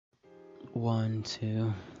One,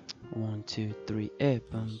 two, 1, 2, 3.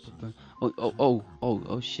 Bum, bum, bum.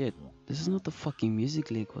 Oh, shit. This is not the fucking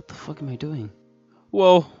music league. What the fuck am I doing?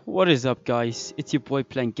 Whoa, what is up, guys? It's your boy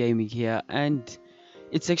PlanKGaming here, and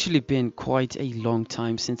it's actually been quite a long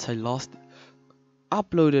time since I last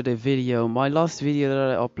uploaded a video. My last video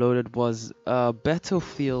that I uploaded was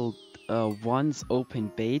Battlefield 1's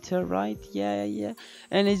open beta, right? Yeah.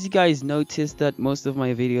 And as you guys noticed that most of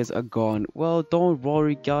my videos are gone. Well, don't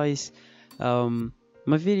worry, guys.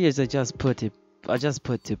 My videos I just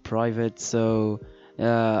put to private, so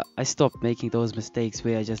I stopped making those mistakes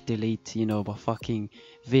where I just delete, my fucking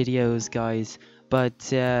videos, guys.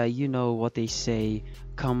 But you know what they say,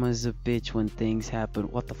 karma's a bitch when things happen.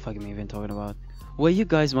 What the fuck am I even talking about? Well, you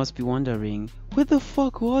guys must be wondering, where the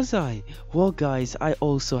fuck was I? Well, guys, I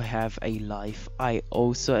also have a life. I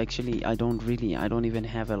don't even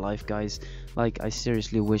have a life, guys. Like, I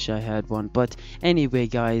seriously wish I had one. But anyway,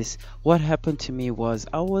 guys, what happened to me was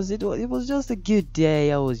it was just a good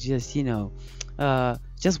day. I was just,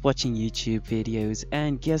 just watching YouTube videos,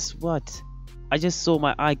 and guess what? I just saw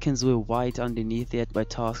my icons were white underneath it, my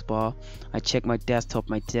taskbar. I checked my desktop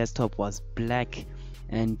was black,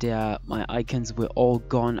 and my icons were all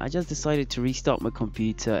gone. I just decided to restart my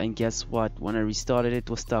computer, and guess what? When I restarted, it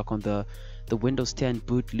was stuck on the Windows 10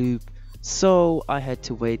 boot loop. So I had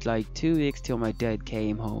to wait like 2 weeks till my dad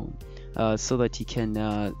came home, so that he can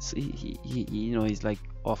so he's like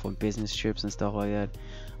off on business trips and stuff like that.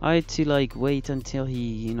 I had to like wait until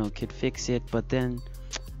he could fix it, but then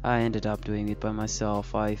I ended up doing it by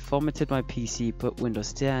myself. I formatted my PC, put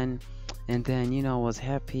Windows 10, and then I was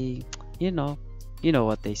happy. You know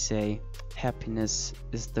what they say, happiness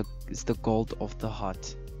is the gold of the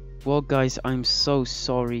heart. Well, guys, I'm so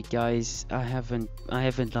sorry, guys. I haven't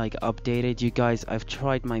like updated you guys. I've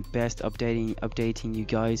tried my best updating you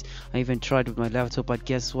guys. I even tried with my laptop, but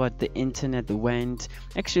guess what? The internet went.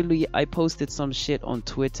 Actually, I posted some shit on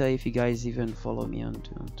Twitter. If you guys even follow me on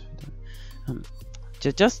Twitter,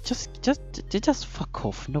 just fuck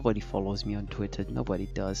off. Nobody follows me on Twitter. Nobody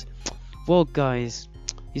does. Well, guys,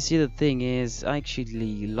 you see, the thing is, I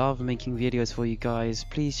actually love making videos for you guys.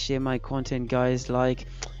 Please share my content, guys.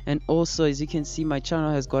 And also, as you can see, my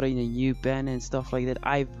channel has gotten a new banner and stuff like that.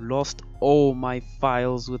 I've lost all my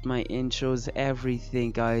files with my intros, everything,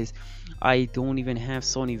 guys. I don't even have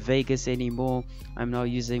Sony Vegas anymore. I'm now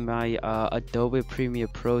using my Adobe Premiere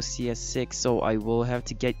Pro CS6, so I will have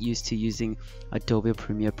to get used to using Adobe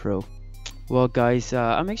Premiere Pro. Well, guys,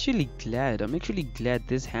 I'm actually glad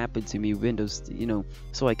this happened to me, Windows,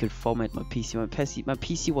 so I could format my PC. My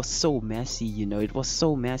PC was so messy, it was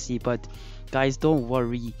so messy. But guys, don't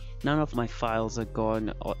worry, none of my files are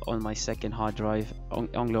gone on my second hard drive,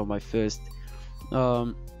 only on my first.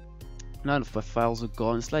 None of my files are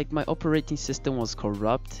gone. It's like my operating system was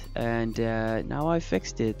corrupt, and now I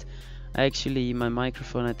fixed it. Actually, my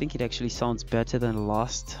microphone, I think it actually sounds better than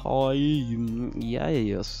last time.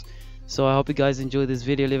 Yes. So I hope you guys enjoyed this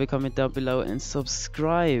video. Leave a comment down below and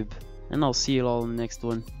subscribe, and I'll see you all in the next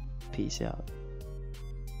one. Peace out.